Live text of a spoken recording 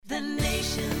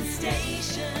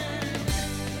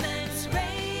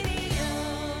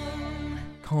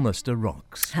Conister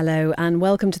Rocks. Hello and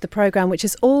welcome to the programme which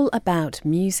is all about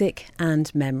music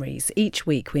and memories. Each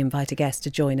week we invite a guest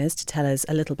to join us to tell us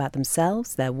a little about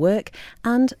themselves, their work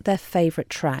and their favourite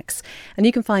tracks. And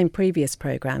you can find previous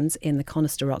programmes in the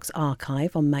Conister Rocks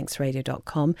archive on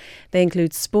manxradio.com. They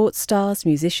include sports stars,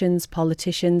 musicians,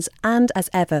 politicians, and as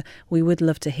ever we would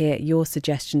love to hear your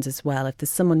suggestions as well. If there's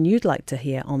someone you'd like to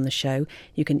hear on the show,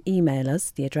 you can email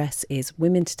us. The address is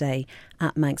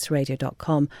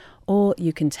womentoday@manxradio.com, or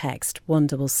you can text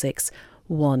 166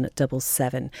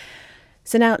 177.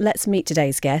 So now let's meet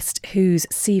today's guest, whose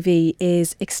CV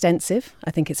is extensive,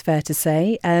 I think it's fair to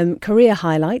say. Career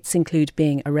highlights include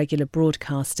being a regular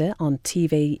broadcaster on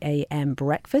TV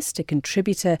Breakfast, a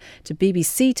contributor to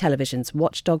BBC Television's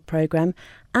Watchdog programme,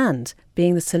 and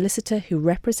being the solicitor who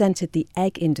represented the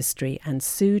egg industry and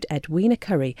sued Edwina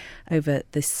Currie over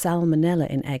the salmonella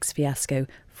in eggs fiasco,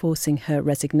 forcing her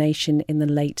resignation in the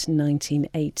late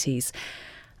 1980s.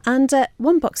 And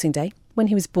one Boxing Day, when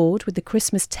he was bored with the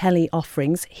Christmas telly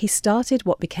offerings, he started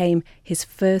what became his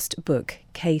first book,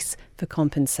 Case for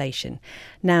Compensation.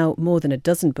 Now, more than a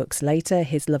dozen books later,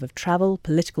 his love of travel,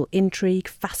 political intrigue,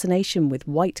 fascination with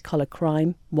white-collar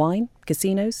crime, wine,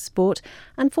 casinos, sport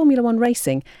and Formula One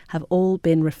racing have all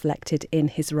been reflected in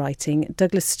his writing.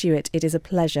 Douglas Stewart, it is a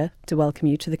pleasure to welcome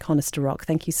you to the Conister Rock.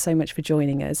 Thank you so much for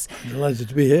joining us. I'm delighted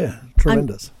to be here.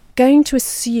 Tremendous. Going to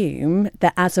assume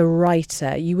that as a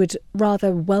writer you would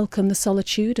rather welcome the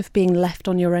solitude of being left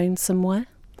on your own somewhere?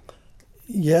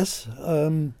 Yes,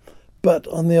 but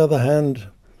on the other hand,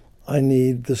 I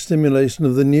need the stimulation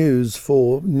of the news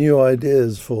for new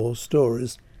ideas for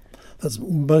stories.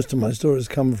 Most of my stories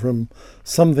come from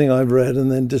something I've read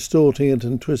and then distorting it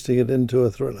and twisting it into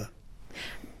a thriller.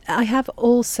 I have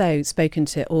also spoken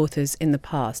to authors in the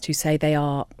past who say they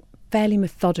are fairly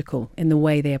methodical in the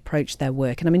way they approach their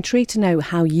work, and I'm intrigued to know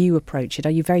how you approach it.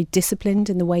 Are you very disciplined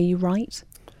in the way you write?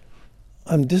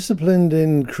 I'm disciplined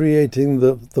in creating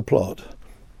the plot.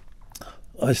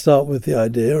 I start with the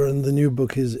idea, and the new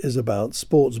book is about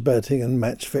sports betting and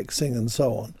match fixing and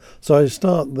so on. So I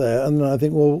start there, and then I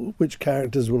think, well, which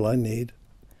characters will I need?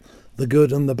 The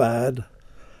good and the bad.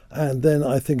 And then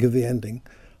I think of the ending.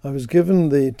 I was given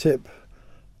the tip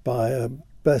by a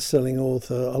best-selling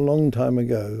author a long time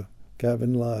ago,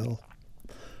 Gavin Lyle,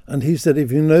 and he said,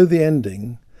 if you know the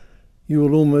ending, you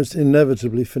will almost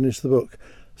inevitably finish the book.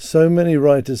 So many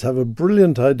writers have a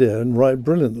brilliant idea and write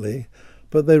brilliantly,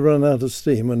 but they run out of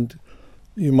steam, and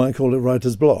you might call it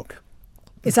writer's block.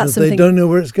 Is that something they don't know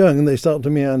where it's going and they start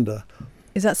to meander.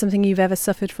 Is that something you've ever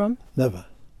suffered from? Never.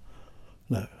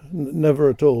 No, never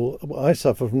at all. I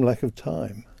suffer from lack of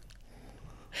time.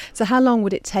 So how long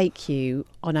would it take you,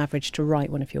 on average, to write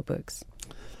one of your books?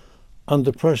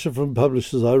 Under pressure from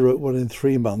publishers, I wrote one in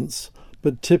 3 months,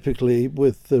 but typically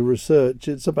with the research,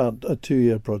 it's about a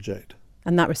 2-year project.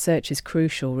 And that research is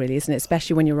crucial, really, isn't it?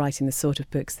 Especially when you're writing the sort of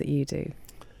books that you do.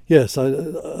 Yes,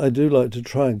 I do like to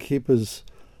try and keep as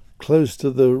close to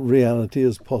the reality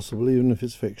as possible, even if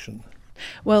it's fiction.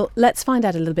 Well, let's find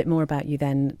out a little bit more about you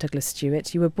then, Douglas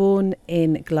Stewart. You were born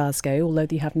in Glasgow, although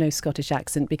you have no Scottish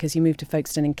accent because you moved to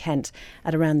Folkestone in Kent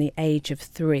at around the age of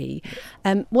 3.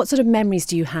 What sort of memories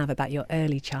do you have about your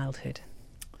early childhood?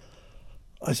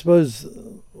 I suppose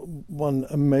one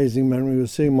amazing memory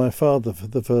was seeing my father for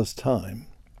the first time.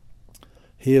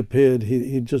 He appeared,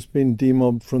 he'd just been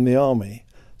demobbed from the army,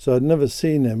 so I'd never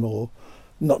seen him or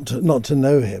not to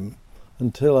know him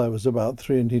until I was about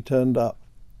 3 and he turned up.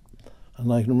 And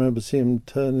I can remember seeing him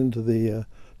turn into the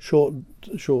short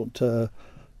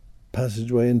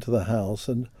passageway into the house,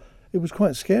 and it was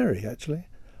quite scary, actually,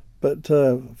 but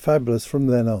fabulous from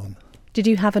then on. Did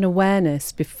you have an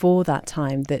awareness before that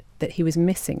time that he was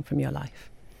missing from your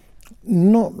life?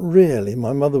 Not really.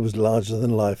 My mother was larger than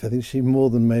life. I think she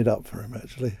more than made up for him,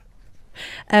 actually.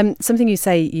 Something you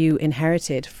say you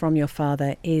inherited from your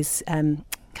father is...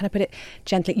 can I put it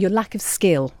gently, your lack of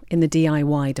skill in the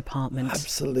DIY department?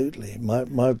 Absolutely.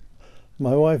 My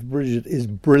wife Bridget is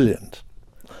brilliant.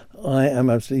 I am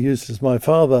absolutely useless. My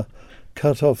father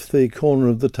cut off the corner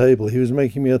of the table. He was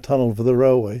making me a tunnel for the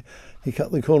railway. He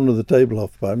cut the corner of the table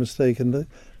off by mistake and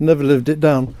never lived it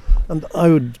down. And I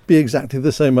would be exactly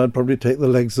the same. I'd probably take the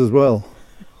legs as well.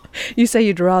 You say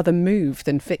you'd rather move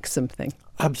than fix something.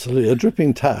 Absolutely. A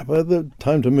dripping tap.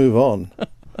 Time to move on.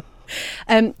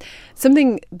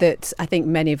 Something that I think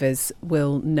many of us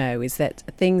will know is that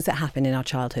things that happen in our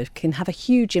childhood can have a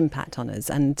huge impact on us,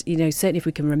 and certainly if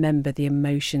we can remember the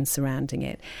emotions surrounding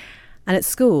it. And at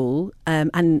school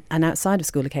and outside of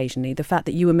school occasionally, the fact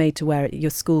that you were made to wear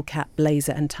your school cap,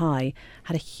 blazer and tie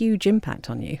had a huge impact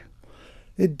on you.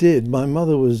 It did. My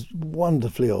mother was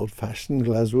wonderfully old-fashioned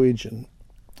Glaswegian.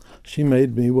 She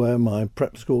made me wear my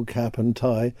prep school cap and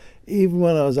tie, even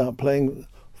when I was out playing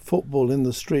football in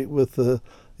the street with the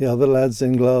other lads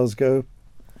in Glasgow,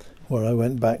 where I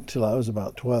went back till I was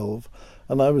about 12.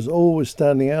 And I was always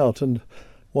standing out. And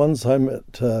once I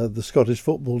met the Scottish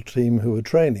football team who were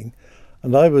training,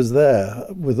 and I was there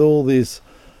with all these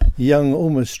young,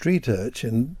 almost street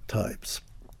urchin types,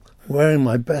 wearing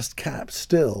my best cap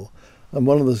still. And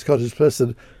one of the Scottish players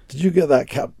said, "Did you get that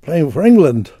cap playing for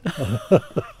England?" I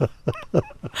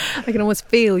can almost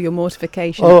feel your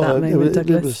mortification at that moment,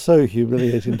 Douglas. It was so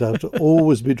humiliating to have to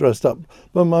always be dressed up.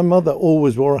 But my mother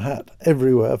always wore a hat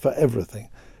everywhere for everything,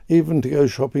 even to go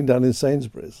shopping down in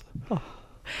Sainsbury's. Oh.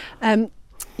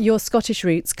 Your Scottish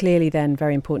roots, clearly then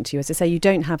very important to you. As I say, you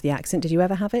don't have the accent. Did you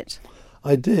ever have it?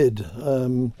 I did.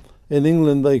 In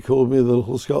England, they called me the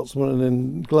little Scotsman, and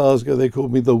in Glasgow, they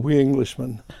called me the wee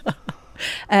Englishman.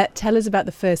 Tell us about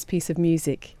the first piece of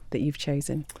music that you've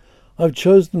chosen. I've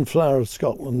chosen Flower of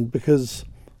Scotland because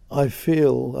I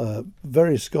feel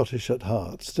very Scottish at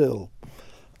heart still.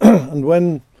 And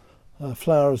when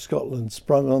Flower of Scotland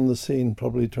sprung on the scene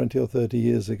probably 20 or 30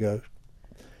 years ago,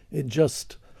 it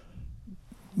just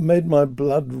made my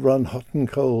blood run hot and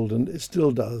cold, and it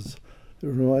still does. It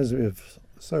reminds me of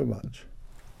so much.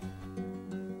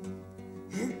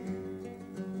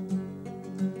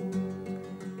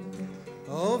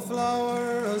 Oh,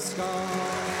 flower of Scotland,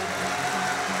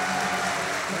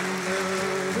 when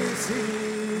will we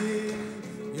see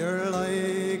your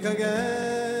like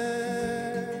again,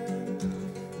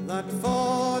 that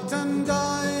fought and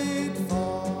died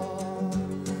for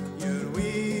your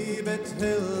wee bit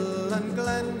hill and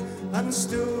glen, and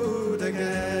stood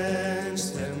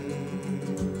against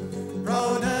him,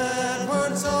 proud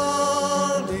Edward's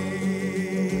Aldie,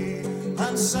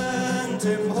 and sent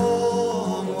him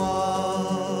homeward.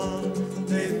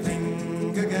 They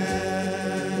think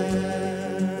again,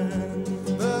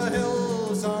 the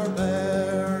hills are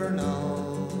bare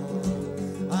now,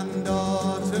 and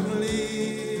autumn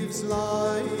leaves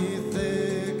lie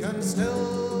thick and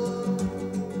still,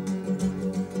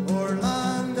 o'er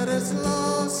land that is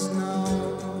lost now,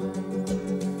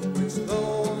 which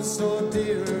those so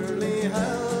dearly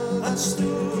held and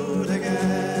stood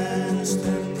against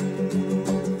him.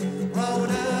 Proud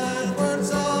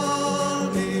Edward's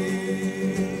Aldie,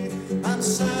 and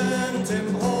sent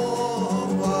him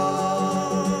homeward.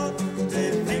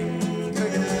 They think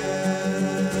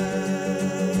again,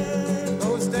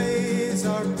 those days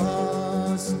are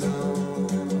past now,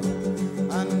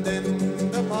 and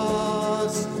in the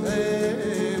past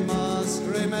they must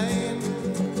remain.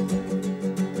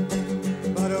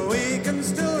 But we can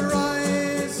still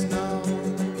rise now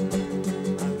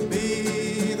and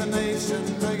be the nation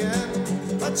again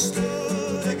that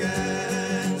stood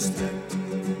against him.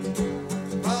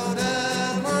 Proud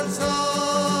Edward's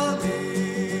Aldie,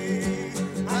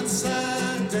 and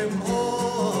sent him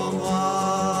homeward.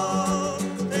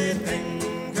 They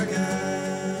think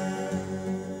again.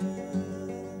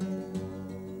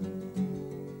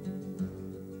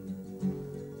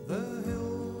 The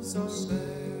hills are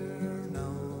bare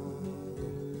now,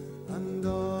 and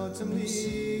autumn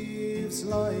leaves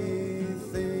lie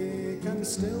thick and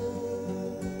still,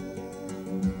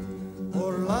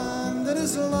 o'er land that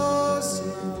is lost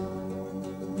now,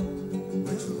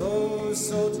 which those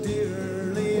so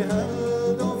dearly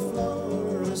held, O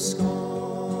flower of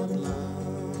Scotland.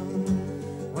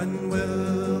 When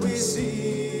will we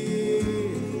see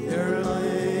your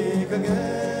like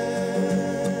again,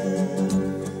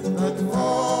 that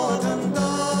fought and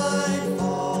died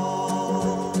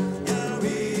for your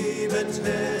wee bit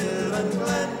hill and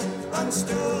glen, and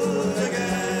stood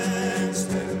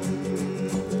against him?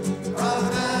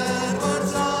 Proud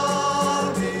Edward's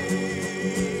Aldie,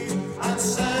 and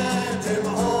sent him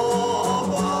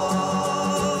homeward.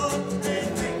 They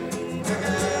think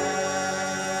again.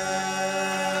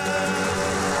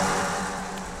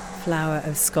 Flower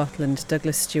of Scotland,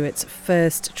 Douglas Stewart's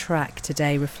first track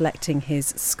today, reflecting his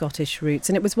Scottish roots.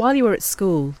 And it was while you were at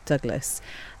school, Douglas,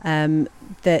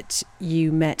 that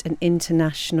you met an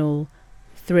international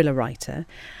thriller writer.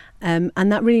 And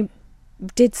that really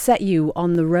did set you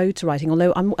on the road to writing,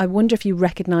 although I wonder if you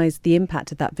recognised the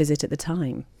impact of that visit at the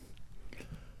time.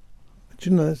 Do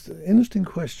you know, it's an interesting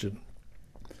question.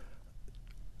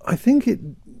 I think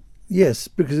yes,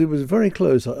 because it was very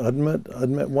close. I'd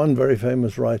met one very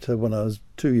famous writer when I was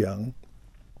too young,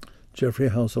 Geoffrey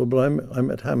Household, but I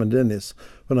met Hammond Innes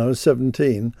when I was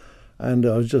 17, and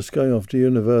I was just going off to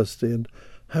university, and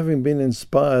having been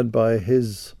inspired by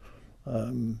his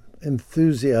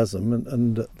enthusiasm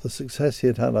and the success he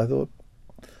had had, I thought,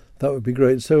 That would be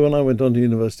great. So when I went on to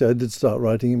university, I did start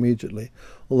writing immediately,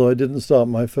 although I didn't start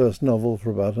my first novel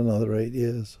for about another 8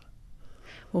 years.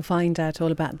 We'll find out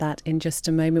all about that in just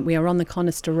a moment. We are on the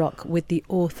Conister Rock with the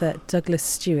author Douglas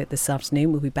Stewart this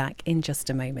afternoon. We'll be back in just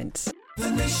a moment.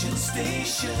 The Nation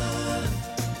Station,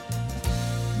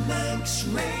 Manx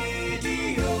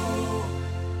Radio.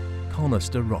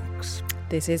 Conister Rocks.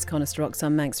 This is Conister Rocks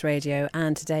on Manx Radio,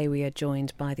 and today we are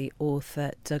joined by the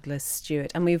author Douglas Stewart.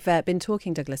 And we've been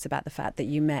talking, Douglas, about the fact that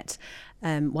you met,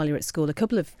 while you were at school, a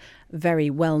couple of very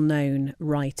well-known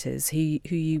writers who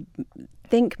you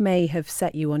think may have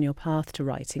set you on your path to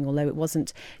writing, although it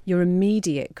wasn't your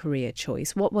immediate career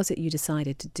choice. What was it you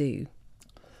decided to do?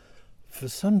 For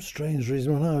some strange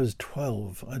reason, when I was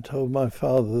 12, I told my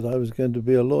father that I was going to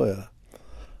be a lawyer.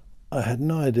 I had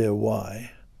no idea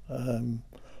why.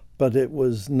 But it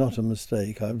was not a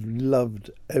mistake. I've loved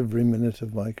every minute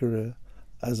of my career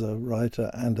as a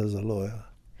writer and as a lawyer.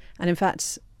 And in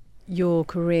fact, your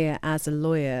career as a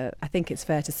lawyer, I think it's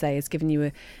fair to say, has given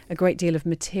you a great deal of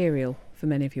material for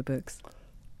many of your books.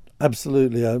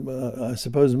 Absolutely. I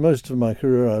suppose most of my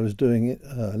career I was doing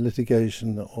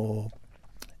litigation or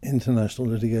international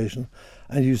litigation,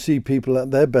 and you see people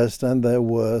at their best and their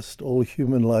worst. All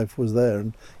human life was there,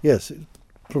 and yes, it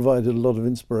provided a lot of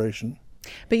inspiration.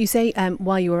 But you say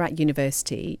while you were at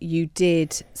university, you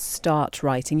did start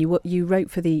writing. You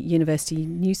wrote for the university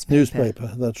newspaper.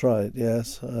 Newspaper, that's right,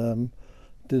 yes.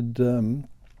 Did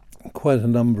quite a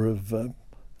number of,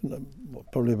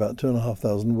 probably about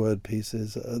 2,500 word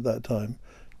pieces at that time.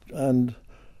 And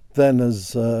then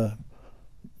as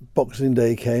Boxing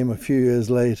Day came a few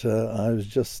years later, I was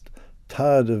just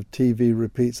tired of TV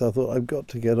repeats. I thought, I've got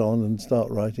to get on and start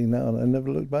writing now, and I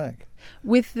never looked back.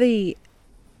 With the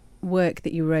work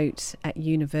that you wrote at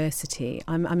university,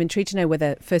 I'm intrigued to know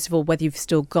whether, first of all, whether you've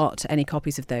still got any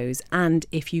copies of those, and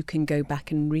if you can go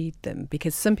back and read them,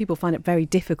 because some people find it very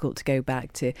difficult to go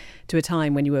back to a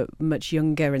time when you were much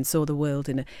younger and saw the world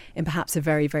in perhaps a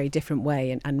very, very different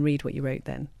way and read what you wrote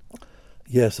then.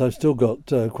 Yes, I've still got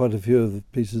quite a few of the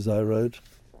pieces I wrote,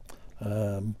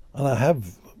 and I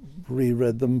have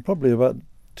reread them probably about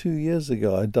 2 years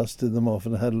ago. I dusted them off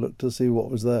and had a look to see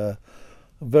what was there.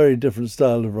 A very different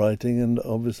style of writing, and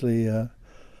obviously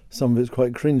some of it's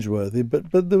quite cringeworthy,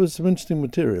 but there was some interesting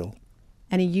material.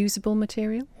 Any usable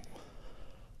material?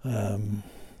 The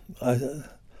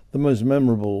most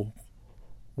memorable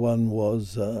one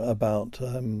was about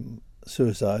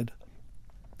suicide.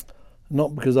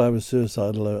 Not because I was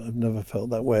suicidal, I've never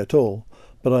felt that way at all,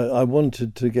 but I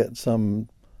wanted to get some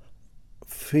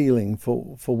feeling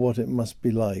for what it must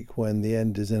be like when the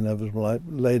end is inevitable. I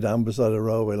lay down beside a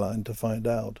railway line to find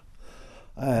out.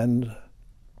 And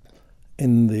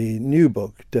in the new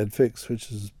book, Dead Fix,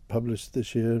 which is published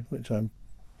this year, which I'm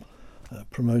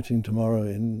promoting tomorrow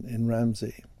in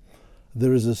Ramsey,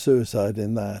 there is a suicide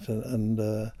in that.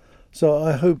 And so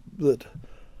I hope that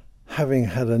having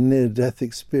had a near-death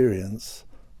experience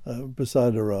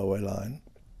beside a railway line,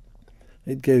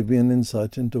 it gave me an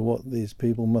insight into what these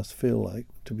people must feel like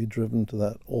to be driven to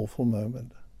that awful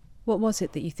moment. What was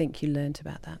it that you think you learnt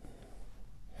about that?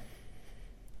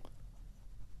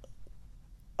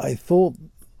 I thought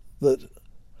that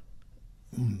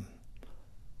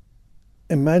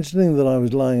imagining that I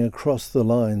was lying across the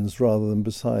lines rather than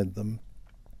beside them,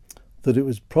 that it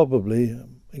was probably,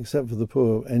 except for the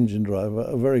poor engine driver,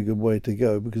 a very good way to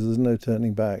go, because there's no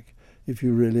turning back if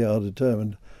you really are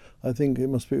determined. I think it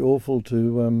must be awful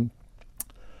to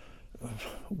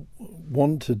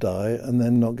want to die and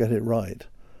then not get it right.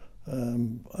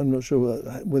 I'm not sure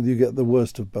whether you get the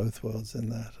worst of both worlds in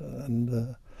that.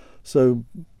 And so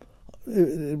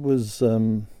it was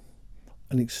an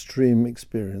extreme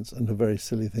experience and a very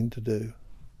silly thing to do.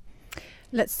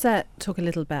 Let's talk a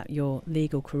little about your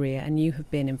legal career. And you have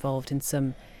been involved in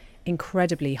some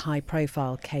incredibly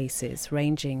high-profile cases,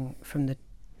 ranging from the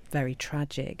very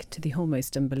tragic to the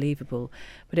almost unbelievable.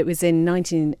 But it was in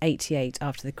 1988,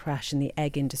 after the crash in the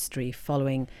egg industry,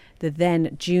 following the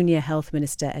then Junior Health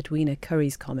Minister Edwina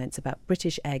Currie's comments about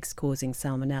British eggs causing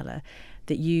salmonella,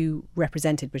 that you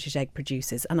represented British egg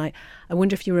producers. And I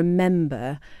wonder if you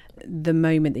remember the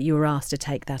moment that you were asked to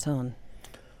take that on.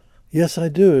 Yes, I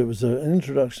do. It was an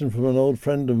introduction from an old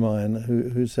friend of mine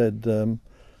who said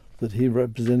that he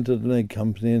represented an egg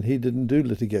company and he didn't do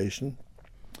litigation.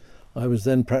 I was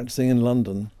then practicing in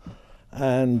London,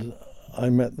 and I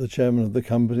met the chairman of the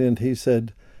company, and he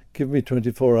said, give me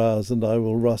 24 hours and I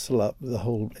will rustle up the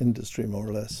whole industry, more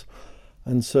or less.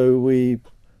 And so we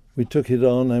took it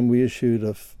on, and we issued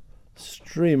a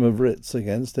stream of writs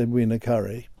against Edwina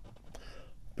Currie,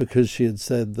 because she had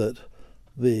said that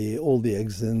all the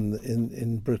eggs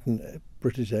in Britain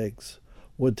British eggs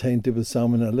were tainted with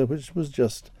salmonella, which was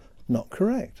just not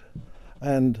correct.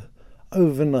 And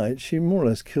overnight, she more or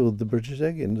less killed the British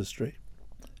egg industry.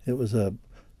 It was a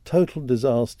total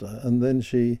disaster. And then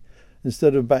she,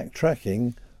 instead of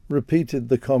backtracking, repeated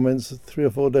the comments 3 or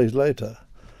 4 days later,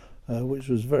 which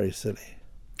was very silly.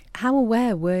 How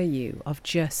aware were you of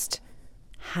just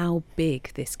how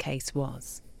big this case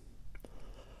was?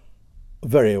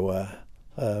 Very aware.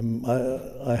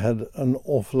 I had an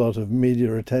awful lot of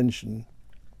media attention,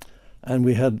 and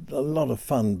we had a lot of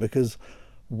fun because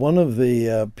one of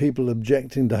the people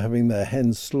objecting to having their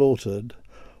hens slaughtered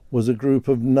was a group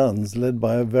of nuns led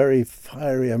by a very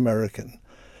fiery American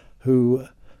who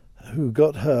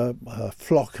got her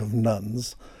flock of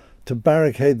nuns to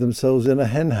barricade themselves in a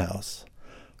hen house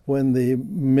when the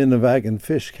Minnevag and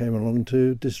fish came along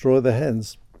to destroy the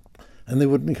hens. And they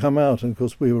wouldn't come out, and of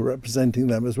course we were representing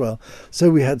them as well. So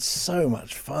we had so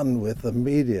much fun with the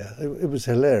media. It was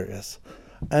hilarious.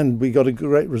 And we got a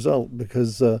great result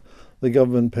because the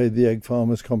government paid the egg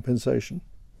farmers compensation.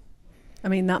 I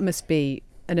mean, that must be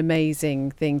an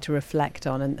amazing thing to reflect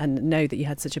on and know that you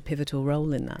had such a pivotal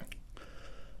role in that.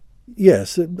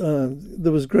 Yes,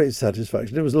 there was great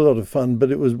satisfaction. It was a lot of fun,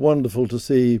 but it was wonderful to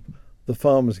see the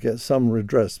farmers get some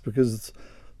redress because,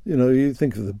 you know, you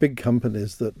think of the big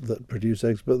companies that produce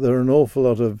eggs, but there are an awful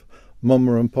lot of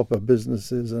mama and papa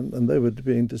businesses and they were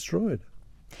being destroyed.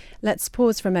 Let's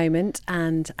pause for a moment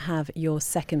and have your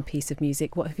second piece of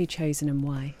music. What have you chosen and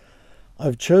why?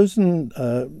 I've chosen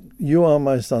You Are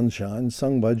My Sunshine,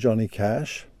 sung by Johnny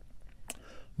Cash.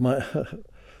 My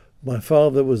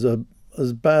father was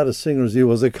as bad a singer as he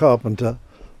was a carpenter,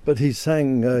 but he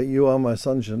sang You Are My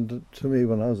Sunshine to me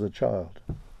when I was a child.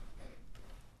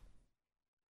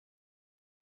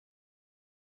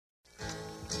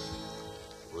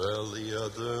 Well, the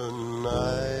other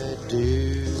night,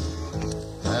 dear,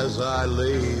 as I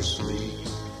lay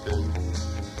sleeping,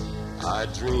 I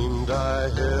dreamed I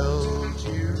held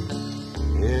you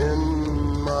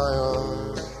in my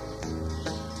arms.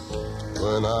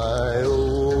 When I,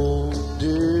 oh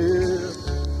dear,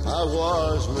 I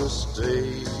was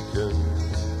mistaken,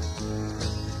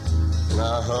 and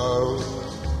I hung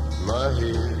my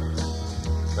head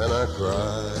and I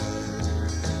cried.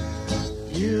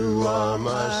 You are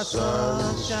my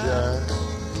sunshine,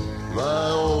 my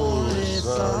only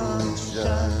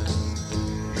sunshine.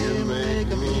 You make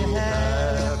me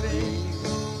happy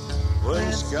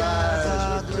when skies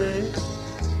are gray.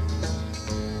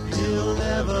 You'll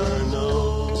never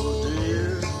know,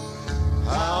 dear,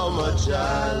 how much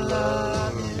I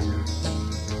love you.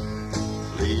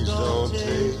 Please don't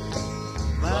take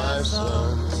my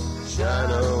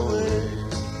sunshine away.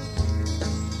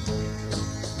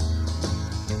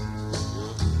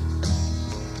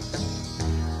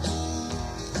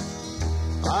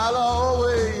 I'll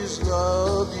always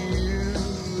love you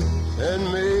and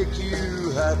make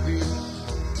you happy,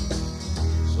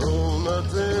 so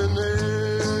nothing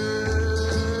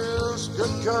else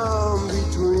could come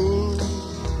between.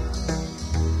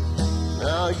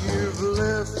 Now you've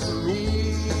left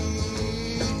me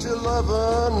to love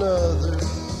another.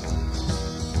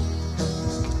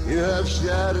 You have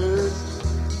shattered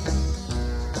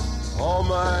all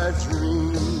my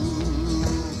dreams.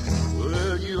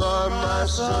 You are my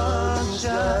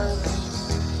sunshine,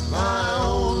 my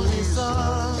only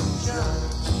sunshine.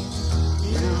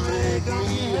 You make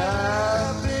me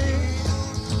happy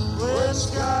when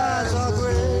skies are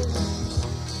gray.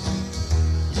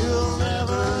 You'll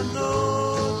never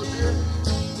know, dear,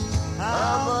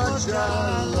 how much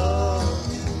I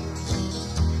love you.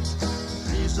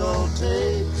 Please don't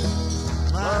take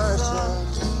my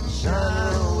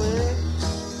sunshine away.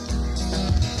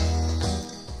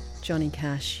 Johnny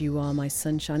Cash, You Are My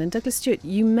Sunshine. And Douglas Stewart,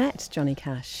 you met Johnny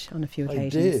Cash on a few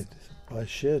occasions. I did, by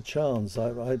sheer chance.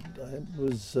 I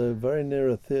was very near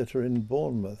a theatre in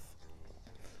Bournemouth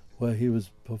where he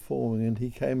was performing, and he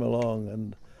came along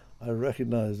and I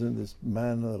recognised him, this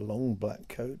man in a long black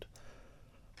coat.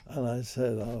 And I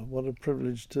said, oh, what a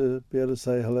privilege to be able to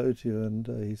say hello to you. And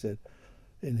he said,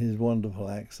 in his wonderful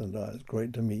accent, oh, it's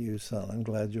great to meet you, son. I'm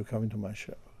glad you're coming to my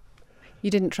show. You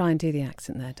didn't try and do the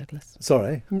accent there, Douglas?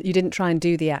 Sorry? You didn't try and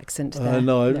do the accent there?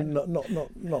 No,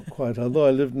 not quite. Although I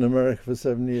lived in America for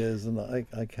 7 years and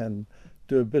I can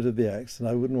do a bit of the accent,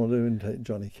 I wouldn't want to imitate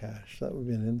Johnny Cash. That would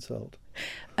be an insult.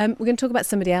 We're going to talk about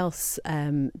somebody else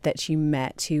that you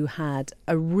met who had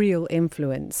a real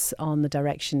influence on the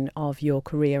direction of your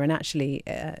career and actually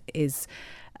is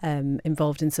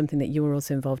involved in something that you were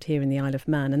also involved here in the Isle of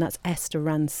Man, and that's Esther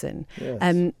Rantzen.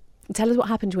 Yes. Tell us what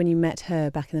happened when you met her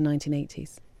back in the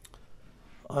 1980s.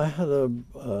 I had a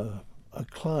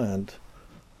client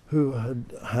who had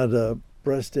had a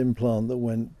breast implant that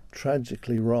went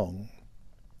tragically wrong.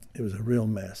 It was a real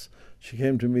mess. She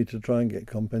came to me to try and get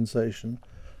compensation,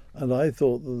 and I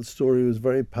thought that the story was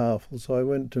very powerful, so I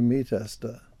went to meet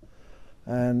Esther,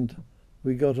 and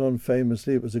we got on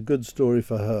famously. It was a good story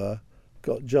for her,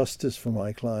 got justice for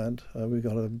my client, we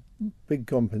got a big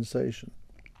compensation.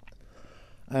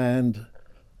 And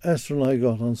Esther and I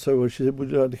got on so well. She said,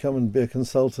 would you like to come and be a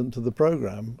consultant to the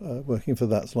programme, working for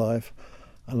That's Life?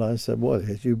 And I said, well,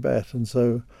 yes, you bet. And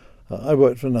so I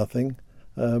worked for nothing,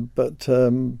 but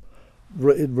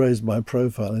it raised my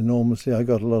profile enormously. I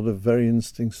got a lot of very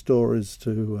interesting stories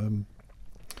to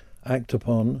act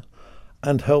upon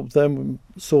and help them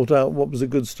sort out what was a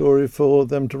good story for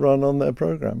them to run on their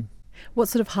programme. What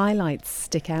sort of highlights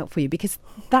stick out for you? Because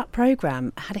that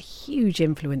programme had a huge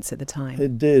influence at the time.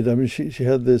 It did. I mean, she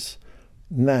had this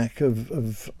knack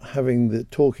of having the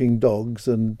talking dogs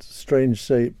and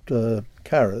strange-shaped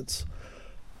carrots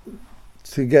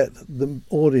to get the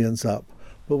audience up,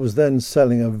 but was then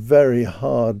selling a very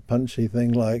hard, punchy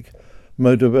thing like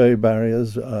motorway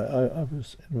barriers. I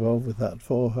was involved with that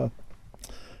for her.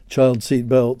 Child seat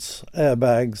belts,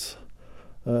 airbags,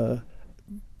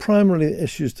 primarily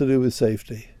issues to do with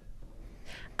safety.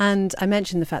 And I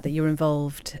mentioned the fact that you're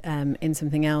involved in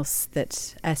something else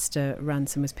that Esther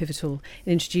Ransom was pivotal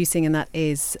in introducing, and that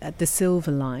is the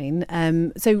Silver Line.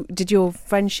 So did your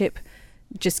friendship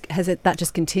has it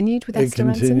just continued with Esther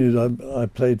Ransom? It continued. I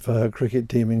played for her cricket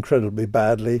team incredibly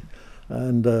badly,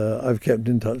 and I've kept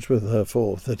in touch with her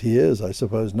for 30 years, I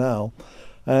suppose, now.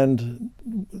 And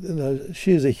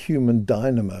she is a human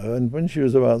dynamo, and when she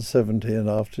was about 70 and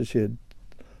after she had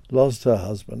lost her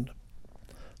husband,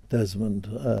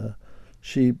 Desmond,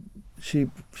 she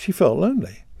felt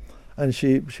lonely, and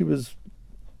she was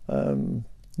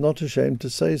not ashamed to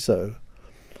say so.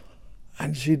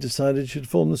 And she decided she'd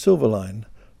form the Silver Line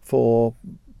for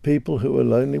people who were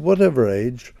lonely, whatever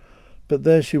age. But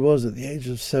there she was at the age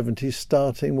of 70,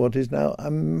 starting what is now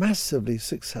a massively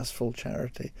successful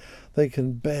charity. They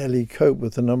can barely cope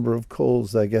with the number of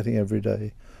calls they're getting every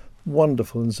day.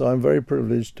 Wonderful. And so I'm very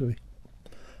privileged to be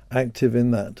active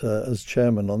in that as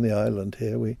chairman on the island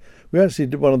here. We actually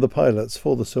did one of the pilots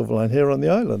for the Silver Line here on the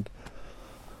island.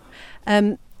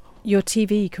 Your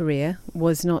TV career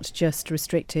was not just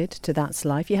restricted to That's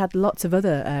Life. You had lots of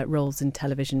other roles in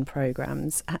television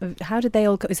programmes. How did they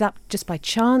all go? Is that just by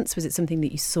chance? Was it something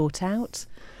that you sought out?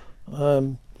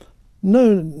 No,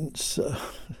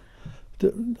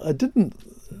 I didn't.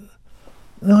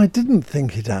 No, I didn't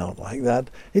think it out like that.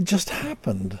 It just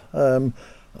happened.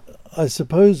 I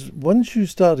suppose once you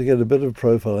start to get a bit of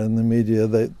profile in the media,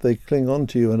 they cling on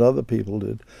to you, and other people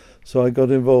did. So I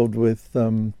got involved with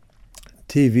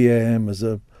TVAM as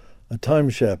a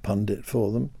timeshare pundit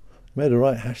for them. Made a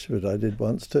right hash of it, I did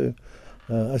once too.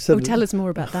 I said, tell us more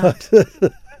about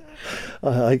that.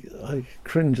 I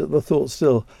cringe at the thought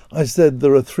still. I said,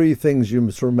 there are 3 things you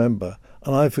must remember,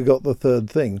 and I forgot the third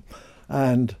thing.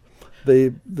 And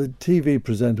the TV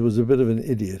presenter was a bit of an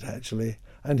idiot, actually,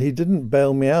 and he didn't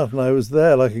bail me out, and I was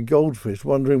there like a goldfish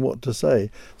wondering what to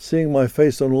say, seeing my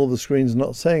face on all the screens,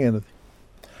 not saying anything.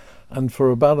 And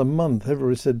for about a month,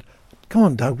 everybody said, come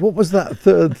on, Doug, what was that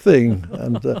third thing?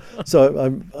 And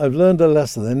so I've learned a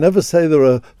lesson. They never say there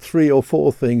are 3 or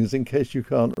 4 things in case you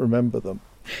can't remember them.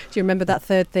 Do you remember that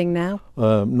third thing now?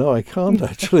 No, I can't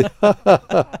actually.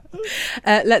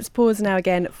 Let's pause now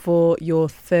again for your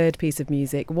third piece of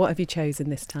music. What have you chosen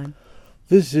this time?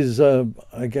 This is,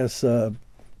 I guess, an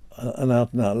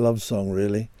out-and-out love song,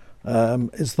 really.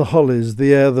 It's the Hollies,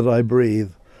 The Air That I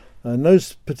Breathe. No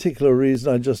particular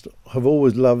reason. I just have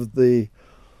always loved the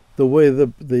way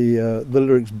the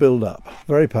lyrics build up.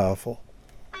 Very powerful.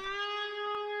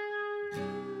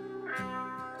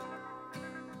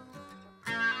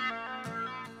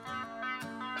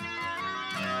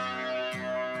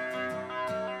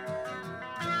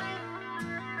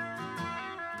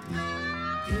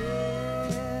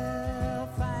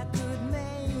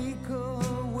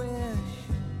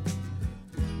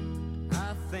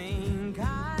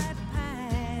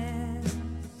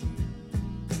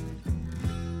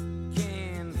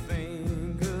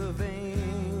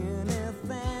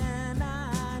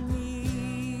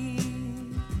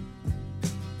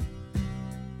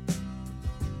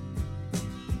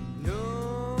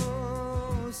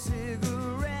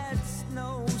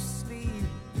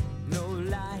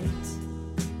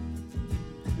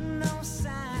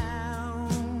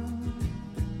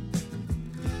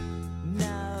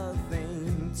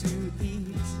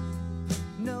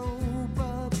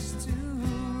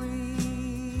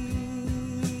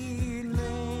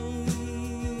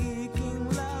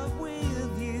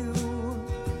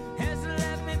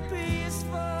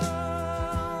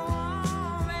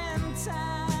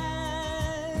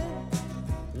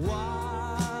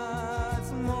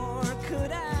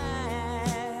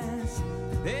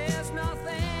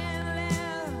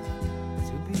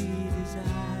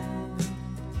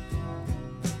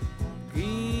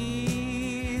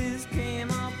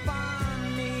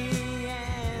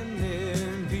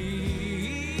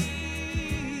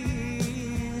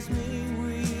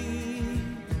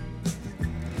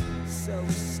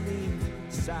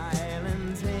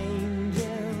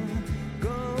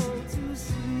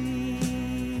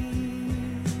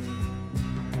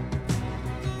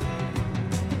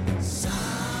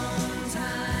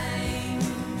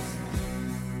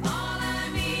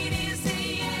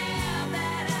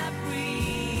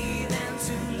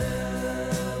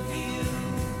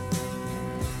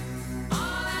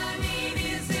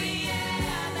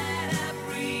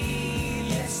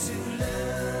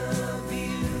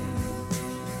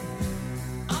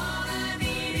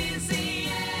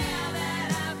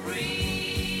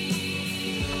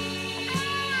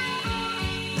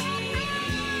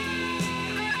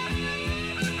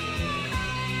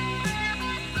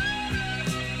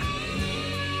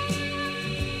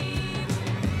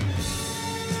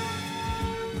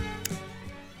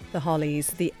 The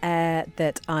Hollies, The Air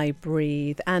That I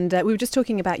Breathe. And we were just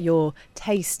talking about your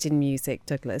taste in music,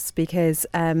 Douglas, because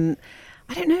I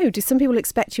don't know, do some people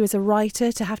expect you as a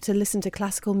writer to have to listen to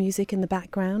classical music in the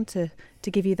background to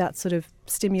give you that sort of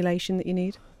stimulation that you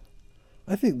need?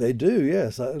 I think they do,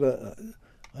 yes.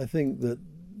 I think that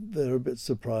they're a bit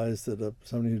surprised that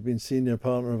somebody who's been senior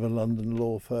partner of a London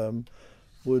law firm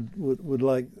would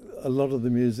like a lot of the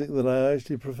music that I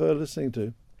actually prefer listening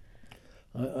to.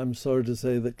 I'm sorry to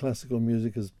say that classical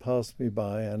music has passed me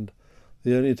by, and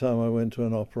the only time I went to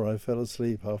an opera I fell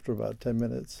asleep after about 10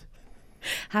 minutes.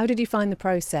 How did you find the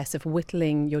process of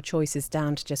whittling your choices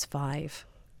down to just 5?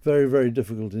 Very, very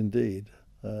difficult indeed.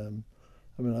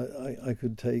 I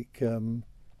could take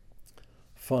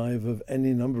 5 of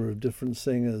any number of different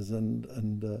singers,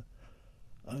 and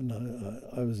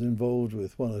I was involved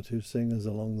with 1 or 2 singers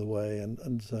along the way,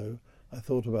 and so I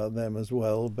thought about them as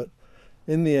well. But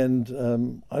in the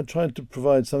end, I tried to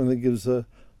provide something that gives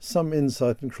some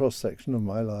insight and cross-section of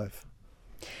my life.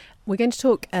 We're going to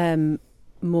talk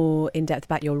more in depth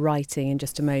about your writing in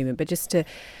just a moment, but just to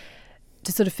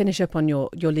sort of finish up on your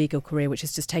legal career, which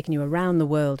has just taken you around the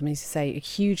world, I mean, as you say,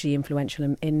 hugely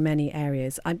influential in many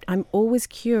areas. I'm always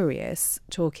curious,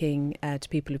 talking to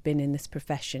people who've been in this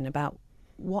profession, about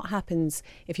what happens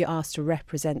if you're asked to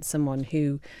represent someone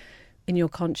who, in your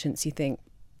conscience, you think,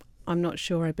 I'm not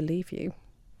sure I believe you.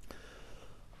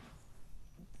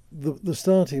 The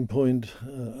starting point,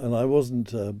 and I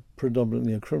wasn't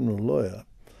predominantly a criminal lawyer,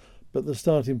 but the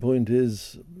starting point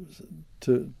is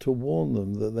to warn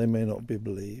them that they may not be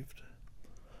believed.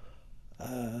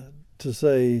 To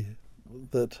say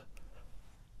that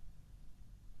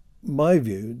my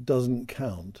view doesn't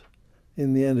count.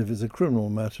 In the end, if it's a criminal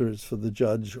matter, it's for the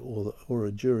judge or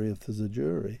a jury if there's a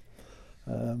jury.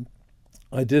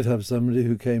 I did have somebody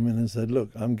who came in and said, look,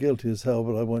 I'm guilty as hell,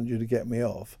 but I want you to get me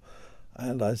off.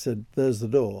 And I said, there's the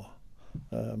door.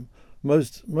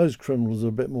 Most criminals are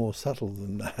a bit more subtle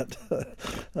than that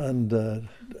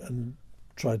and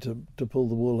try to pull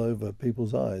the wool over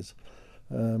people's eyes.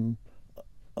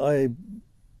 I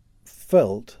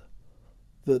felt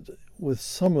that with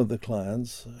some of the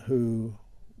clients who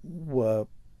were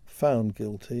found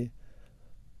guilty,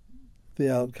 the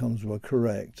outcomes were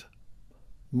correct.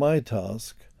 My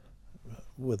task,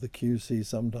 with a QC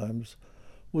sometimes,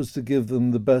 was to give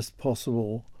them the best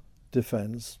possible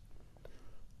defence.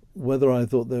 Whether I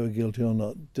thought they were guilty or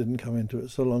not didn't come into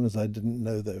it, so long as I didn't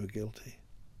know they were guilty.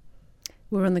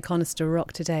 We're on the Conister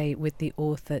Rock today with the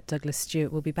author Douglas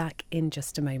Stuart. We'll be back in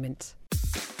just a moment.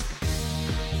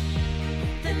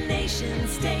 The Nation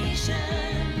Station,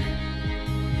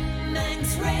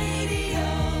 Manx Radio.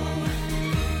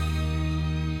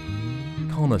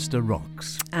 Conister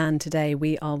Rocks. And today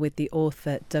we are with the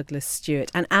author Douglas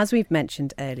Stuart. And as we've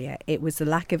mentioned earlier, it was the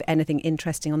lack of anything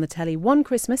interesting on the telly one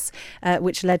Christmas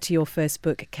which led to your first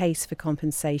book, Case for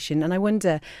Compensation. And I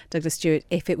wonder, Douglas Stuart,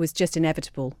 if it was just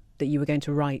inevitable that you were going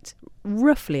to write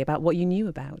roughly about what you knew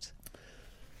about.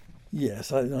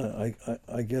 Yes, I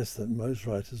guess that most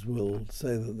writers will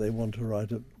say that they want to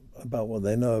write about what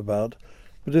they know about.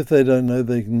 But if they don't know,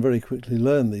 they can very quickly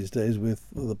learn these days with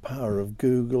the power of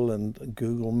Google and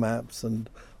Google Maps and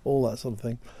all that sort of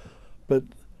thing. But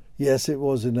yes, it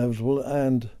was inevitable,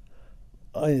 and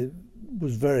I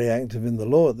was very active in the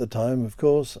law at the time, of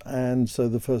course, and so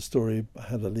the first story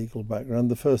had a legal background.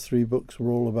 The first 3 books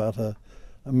were all about a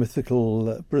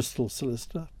mythical Bristol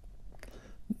solicitor,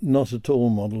 not at all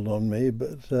modelled on me,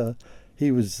 but he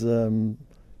was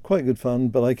quite good fun,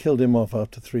 but I killed him off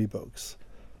after 3 books.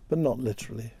 But not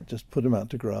literally, just put him out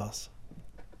to grass.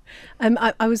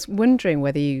 I was wondering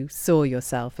whether you saw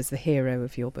yourself as the hero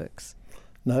of your books.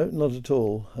 No, not at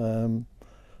all.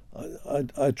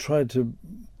 I tried to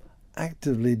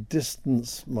actively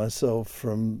distance myself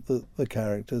from the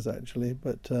characters, actually,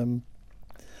 but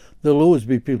there'll always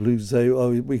be people who say,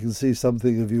 oh, we can see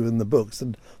something of you in the books,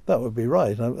 and that would be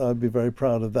right. I'd be very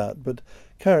proud of that. But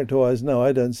character-wise, no,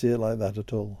 I don't see it like that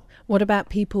at all. What about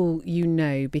people you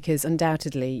know? Because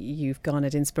undoubtedly you've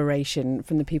garnered inspiration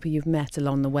from the people you've met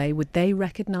along the way. Would they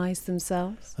recognise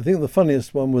themselves? I think the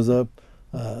funniest one was a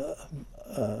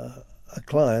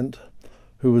client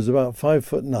who was about 5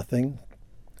 foot nothing,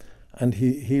 and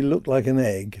he looked like an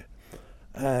egg.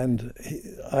 And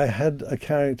I had a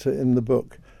character in the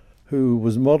book who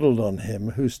was modelled on him,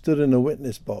 who stood in a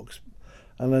witness box,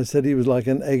 and I said he was like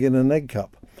an egg in an egg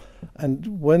cup.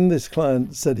 And when this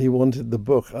client said he wanted the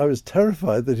book, I was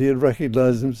terrified that he had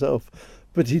recognised himself,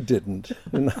 but he didn't.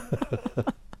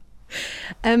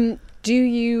 Do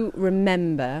you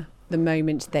remember the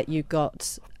moment that you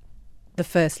got the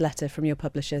first letter from your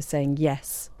publisher saying,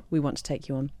 yes, we want to take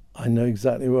you on? I know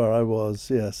exactly where I was.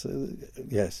 Yes,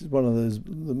 yes, it's one of those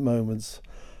moments,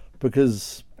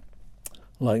 because,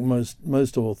 like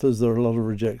most authors, there are a lot of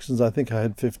rejections. I think I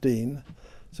had 15,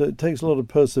 so it takes a lot of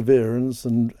perseverance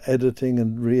and editing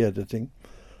and re-editing.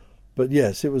 But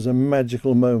yes, it was a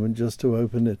magical moment just to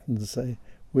open it and to say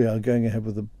we are going ahead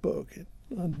with the book.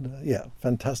 And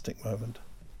fantastic moment.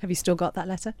 Have you still got that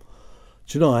letter?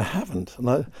 Do you know, I haven't,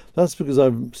 and that's because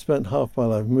I've spent half my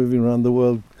life moving around the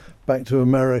world, back to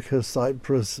America,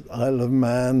 Cyprus, Isle of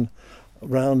Man,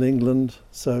 around England.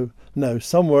 So no,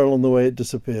 somewhere along the way it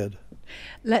disappeared.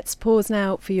 Let's pause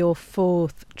now for your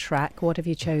fourth track. What have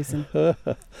you chosen?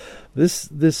 This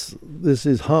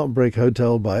is Heartbreak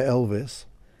Hotel by Elvis.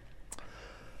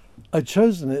 I'd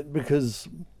chosen it because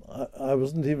I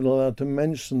wasn't even allowed to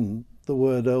mention the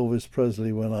word Elvis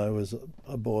Presley when I was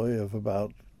a boy of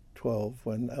about 12,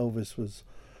 when Elvis was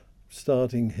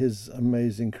starting his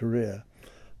amazing career.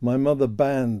 My mother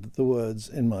banned the words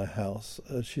in my house.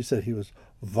 She said he was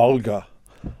vulgar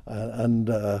and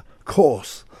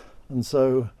coarse. And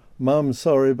so, Mum,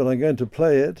 sorry, but I'm going to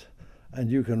play it, and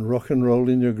you can rock and roll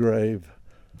in your grave.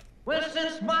 Well,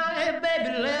 since my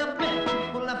baby left me,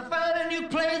 well, I found a new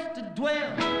place to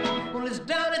dwell. Well, it's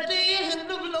down at the end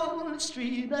of Lonely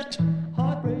Street, that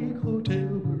Heartbreak Hotel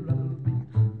where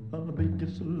I'll be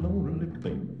just so lonely,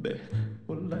 baby.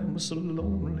 Well, I'm so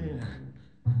lonely,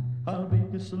 I'll be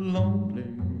just so lonely,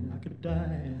 I could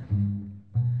die.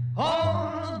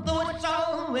 Although it's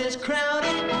always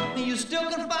crowded, you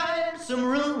still can find some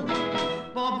room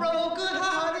for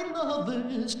broken-hearted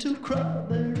lovers to cry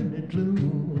there in the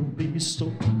gloom. Be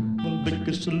so, I'll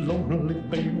be so lonely,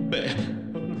 baby.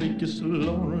 I'll be so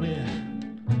lonely,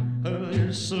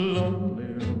 I'll so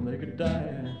lonely, they could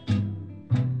die.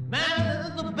 Now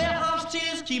the bellhop's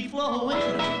tears keep flowing,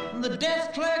 the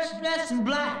desk clerk's dressed in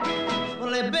black.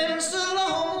 Well, they've been so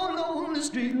long on the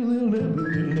street, they'll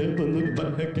never look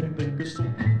back and think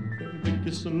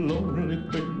it's so lonely,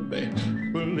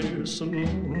 baby. Well, they're so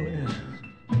lonely,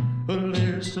 well,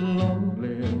 they're so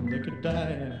lonely, they could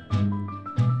die.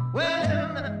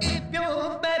 Well, if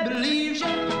your baby leaves you,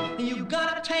 and you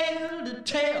got a tale to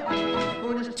tell,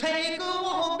 well, just take a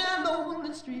walk down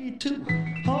Lonely Street to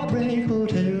Heartbreak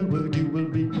Hotel, where you will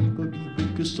be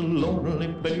so lonely,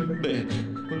 baby.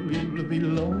 Well, you'll be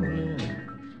lonely,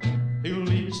 you'll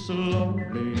be so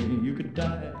lonely, you could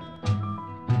die.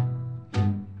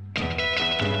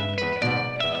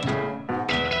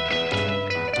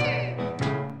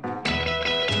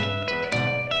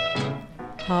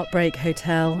 Heartbreak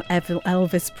Hotel,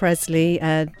 Elvis Presley.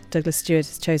 Douglas Stewart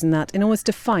has chosen that in almost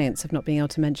defiance of not being able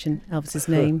to mention Elvis's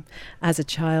name as a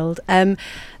child.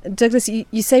 Douglas,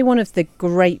 you say one of the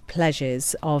great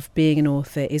pleasures of being an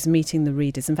author is meeting the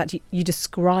readers. In fact, you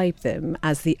describe them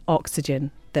as the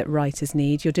oxygen that writers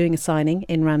need. You're doing a signing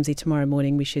in Ramsey tomorrow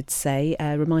morning, we should say.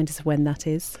 Remind us of when that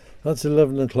is. That's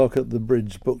 11 o'clock at the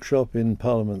Bridge Bookshop in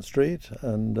Parliament Street,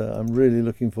 and I'm really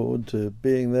looking forward to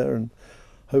being there and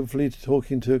hopefully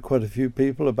talking to quite a few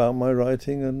people about my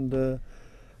writing and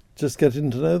just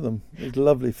getting to know them. It's a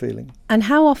lovely feeling. And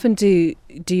how often do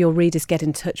your readers get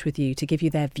in touch with you to give you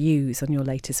their views on your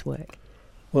latest work?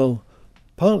 Well,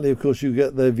 partly, of course, you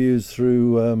get their views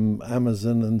through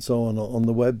Amazon and so on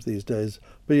the web these days.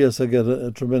 But yes, I get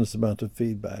a tremendous amount of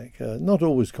feedback. Not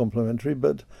always complimentary,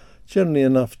 but generally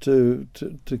enough to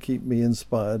keep me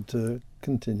inspired to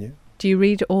continue. Do you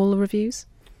read all the reviews?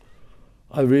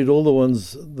 I read all the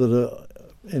ones that are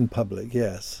in public,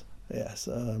 yes.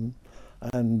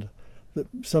 And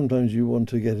sometimes you want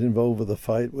to get involved with a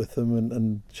fight with them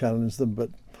and challenge them, but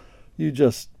you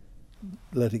just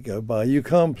let it go by. You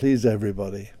can't please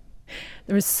everybody.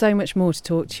 There is so much more to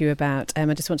talk to you about. I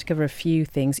just want to cover a few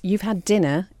things. You've had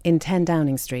dinner in 10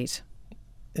 Downing Street.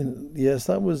 Yes,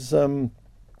 that was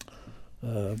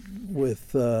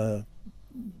with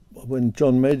when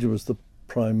John Major was the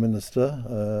Prime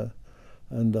Minister,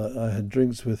 and I had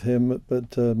drinks with him,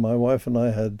 but my wife and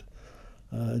I had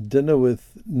dinner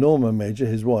with Norma Major,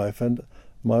 his wife, and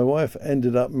my wife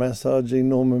ended up massaging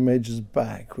Norma Major's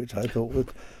back, which I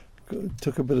thought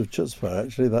took a bit of chutzpah,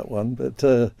 actually, that one, but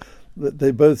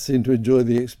they both seemed to enjoy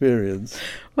the experience.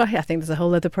 Well, I think there's a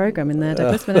whole other programme in there,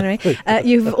 Douglas, but anyway.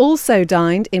 You've also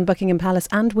dined in Buckingham Palace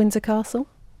and Windsor Castle?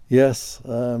 Yes.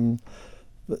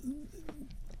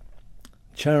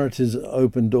 Charities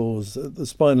open doors. The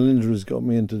spinal injuries got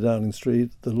me into Downing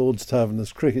Street. The Lord's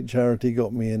Taverners cricket charity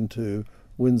got me into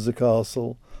Windsor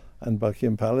Castle and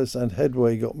Buckingham Palace, and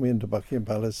Headway got me into Buckingham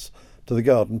Palace to the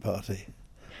garden party.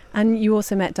 And you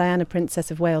also met Diana, Princess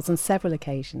of Wales, on several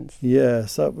occasions.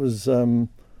 Yes, that was.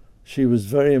 She was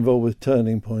very involved with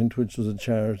Turning Point, which was a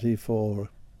charity for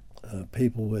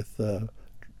people with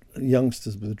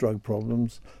youngsters with drug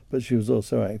problems, but she was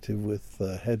also active with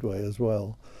Headway as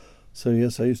well. So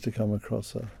yes, I used to come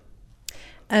across her.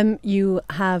 You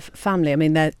have family. I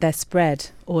mean, they're spread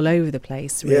all over the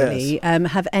place, really.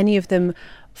 Yes. Have any of them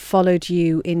followed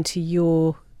you into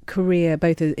your career,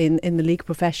 both in the legal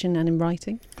profession and in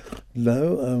writing?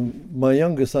 No, my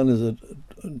younger son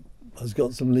has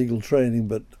got some legal training,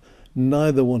 but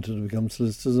neither wanted to become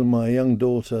solicitors, and my young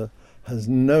daughter has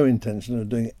no intention of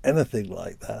doing anything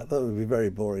like that. That would be very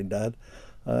boring, Dad.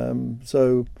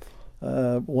 So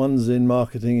one's in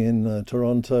marketing in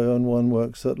Toronto, and one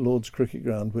works at Lord's Cricket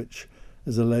Ground, which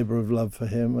is a labour of love for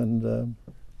him and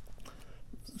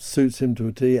suits him to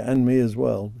a T, and me as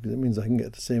well, because it means I can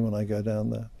get to see him when I go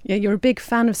down there. Yeah, you're a big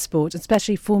fan of sport,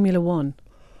 especially Formula One.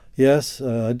 Yes,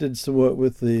 I did some work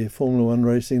with the Formula One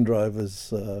racing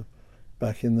drivers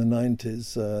back in the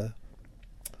 90s.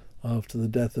 After the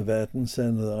death of Ayrton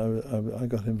Senna, I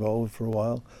got involved for a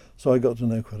while, so I got to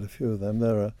know quite a few of them.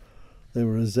 They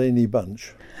were a zany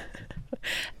bunch.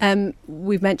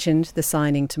 We've mentioned the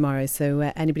signing tomorrow, so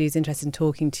anybody who's interested in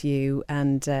talking to you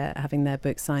and having their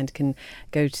book signed can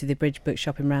go to the Bridge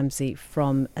Bookshop in Ramsey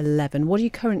from 11. What are you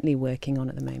currently working on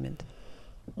at the moment?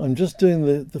 I'm just doing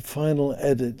the final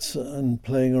edits and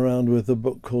playing around with a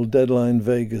book called Deadline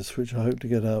Vegas, which I hope to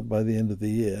get out by the end of the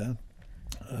year.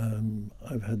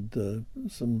 I've had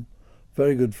some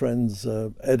very good friends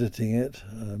editing it.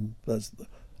 That's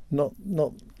not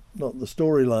the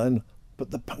storyline,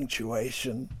 but the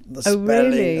punctuation, the spelling,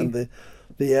 really? and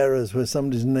the errors where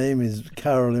somebody's name is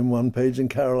Carol in one page and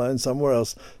Caroline somewhere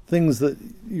else. Things that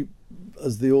you,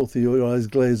 as the author, your eyes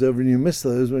glaze over and you miss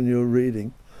those when you're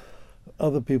reading.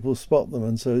 Other people spot them,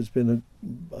 and so I've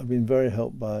been very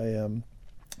helped by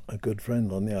a good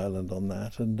friend on the island on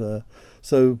that, and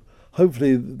so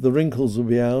hopefully the wrinkles will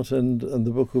be out and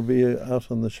the book will be out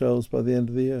on the shelves by the end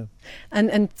of the year.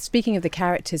 And speaking of the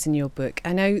characters in your book,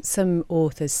 I know some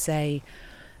authors say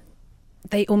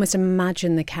they almost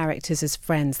imagine the characters as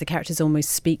friends. The characters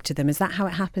almost speak to them. Is that how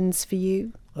it happens for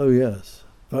you? Oh yes,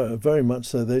 very much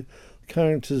so. The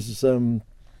characters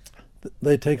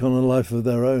they take on a life of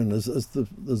their own as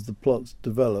the plots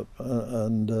develop,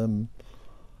 and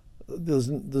there's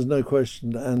no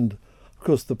question. And of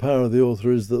course, the power of the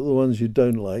author is that the ones you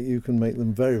don't like, you can make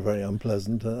them very, very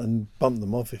unpleasant and bump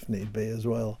them off if need be as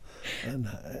well, and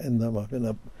end them up in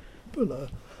a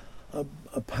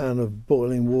pan of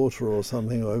boiling water or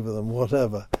something over them,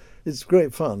 whatever. It's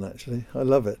great fun, actually. I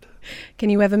love it. Can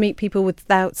you ever meet people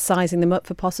without sizing them up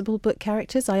for possible book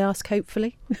characters, I ask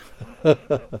hopefully?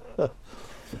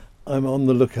 I'm on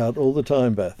the lookout all the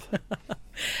time, Beth.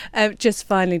 Just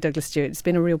finally, Douglas Stewart, it's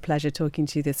been a real pleasure talking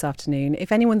to you this afternoon.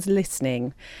 If anyone's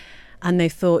listening and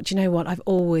they've thought, do you know what, I've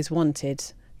always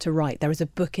wanted to write, there is a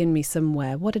book in me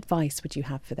somewhere, what advice would you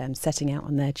have for them setting out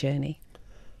on their journey?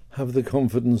 Have the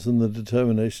confidence and the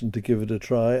determination to give it a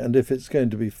try, and if it's going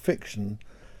to be fiction,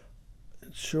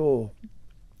 sure,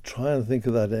 try and think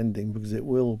of that ending, because it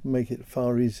will make it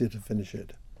far easier to finish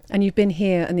it. And you've been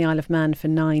here in the Isle of Man for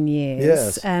 9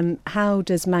 years. Yes. How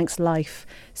does Manx life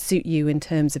suit you in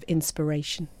terms of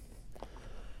inspiration?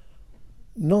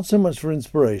 Not so much for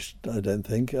inspiration, I don't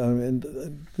think. I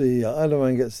mean, the Isle of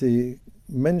Man gets the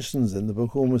mentions in the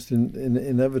book almost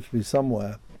inevitably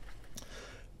somewhere.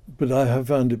 But I have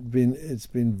found it's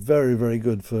been very, very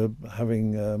good for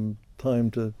having time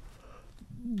to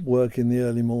work in the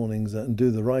early mornings and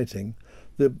do the writing.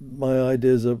 My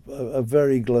ideas are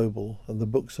very global, and the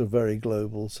books are very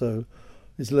global, so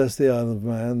it's less the Isle of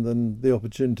Man than the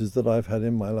opportunities that I've had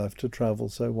in my life to travel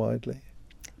so widely.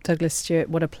 Douglas Stewart,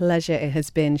 what a pleasure it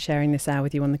has been sharing this hour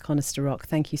with you on the Conister Rock.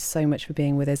 Thank you so much for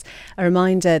being with us. A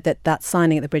reminder that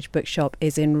signing at the Bridge Bookshop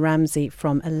is in Ramsey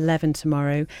from 11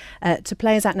 tomorrow. To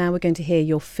play us out now, we're going to hear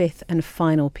your fifth and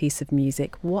final piece of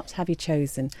music. What have you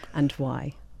chosen and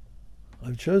why?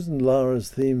 I've chosen Lara's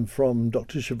theme from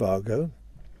Dr. Zhivago.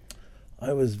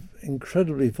 I was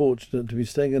incredibly fortunate to be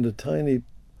staying at a tiny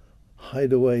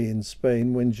hideaway in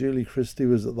Spain when Julie Christie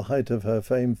was at the height of her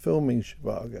fame filming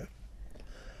Zhivago.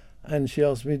 And she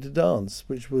asked me to dance,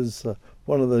 which was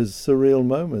one of those surreal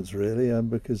moments, really,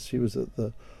 because she was at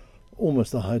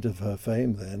almost the height of her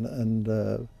fame then, and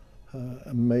her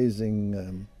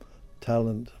amazing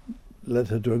talent led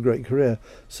her to a great career.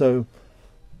 So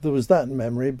there was that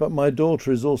memory, but my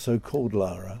daughter is also called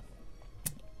Lara,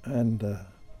 and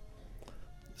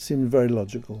seemed very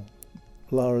logical.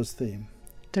 Lara's theme.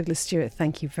 Douglas Stewart,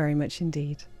 thank you very much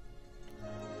indeed.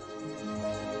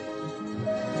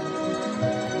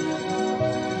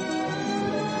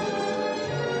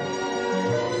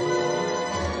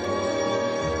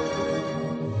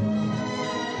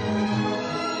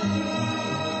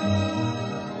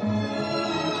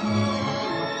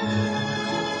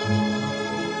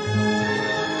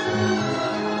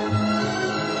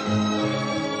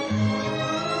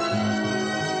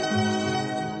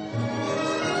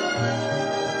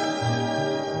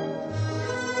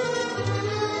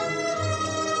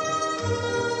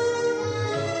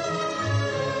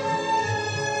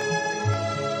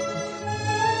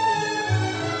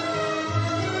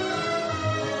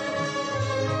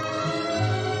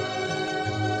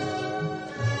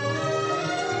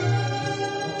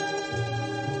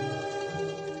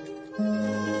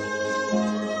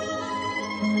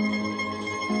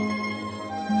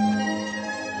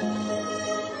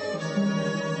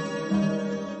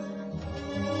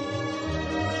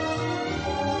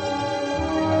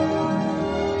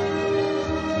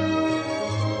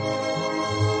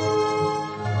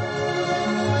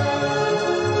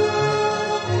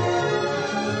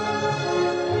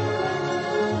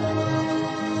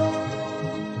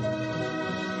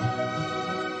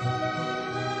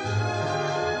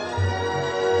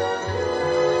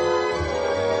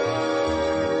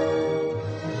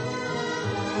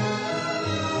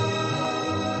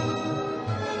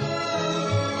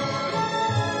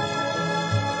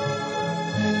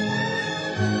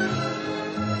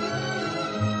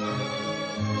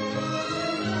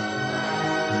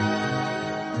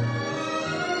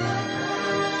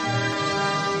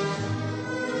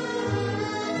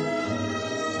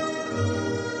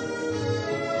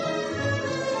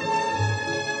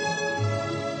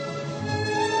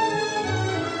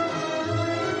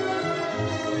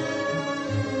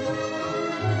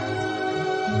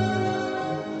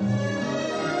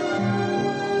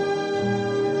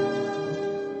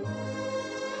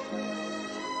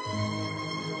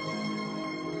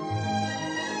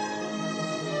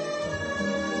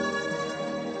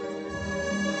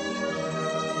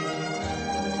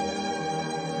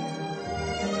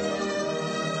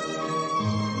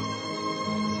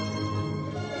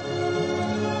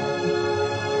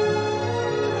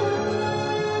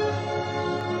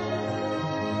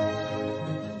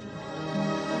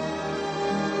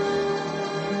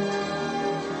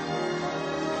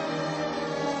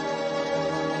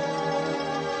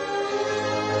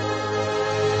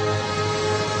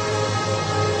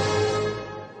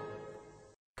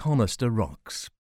 Conister Rocks.